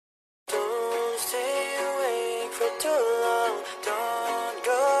for too long. Don't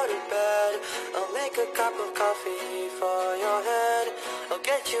go to bed. I'll make a cup of coffee for your head. I'll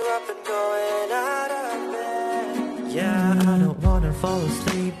get you up and going out of bed. Yeah, I don't wanna fall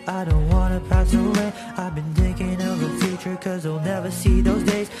asleep, I don't wanna pass away. I've been thinking of the future, cause I'll never see those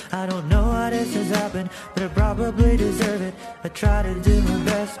days. I don't know how this has happened, but I probably deserve it. I try to do my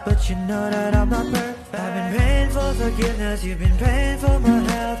best, but you know that I'm not perfect. I've been praying for forgiveness, you've been praying for my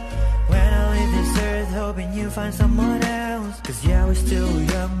health. When I leave this earth, hoping you find someone else. Cause yeah, we're still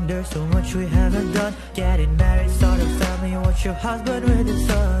young, there's so much we haven't done. Getting married, start a family, watch your husband with his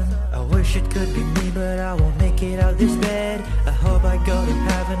son. I wish it could be me, but I won't make it out this bed. I hope I go to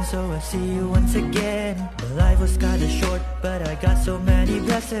heaven, so I see you once again. My life was kinda short, but I got so many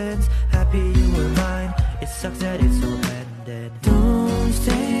blessings. Happy you were mine, it sucks that it's all ended. Don't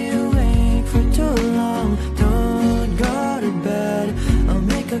stay awake for too long, don't go to bed. I'll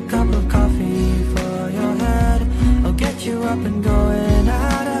make a cup of coffee for your head. I'll get you up and going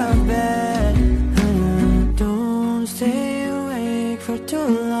out of bed. Don't stay awake for too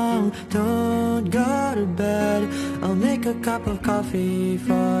long, don't go to bed. I'll make a cup of coffee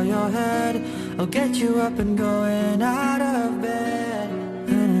for your head. I'll get you up and going out of bed.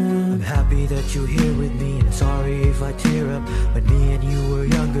 I'm happy that you're here with me, and sorry if I tear up. When me and you were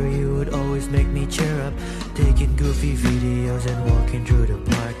younger, you would always make me cheer up. Taking goofy videos and walking through the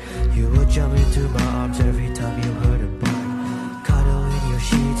park. You would jump into my arms every time you heard a bark. Cuddle in your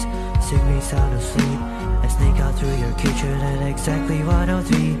sheets, sing me sound asleep, and sneak out through your kitchen at exactly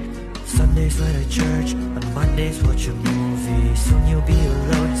 103. Sundays went to church, on Mondays watch a movie. Soon you'll be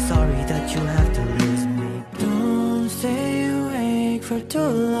alone, sorry that you have to lose me. Don't stay awake for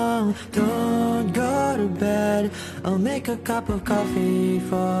too long, don't go to bed. I'll make a cup of coffee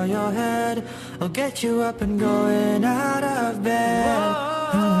for your head. I'll get you up and going out of bed.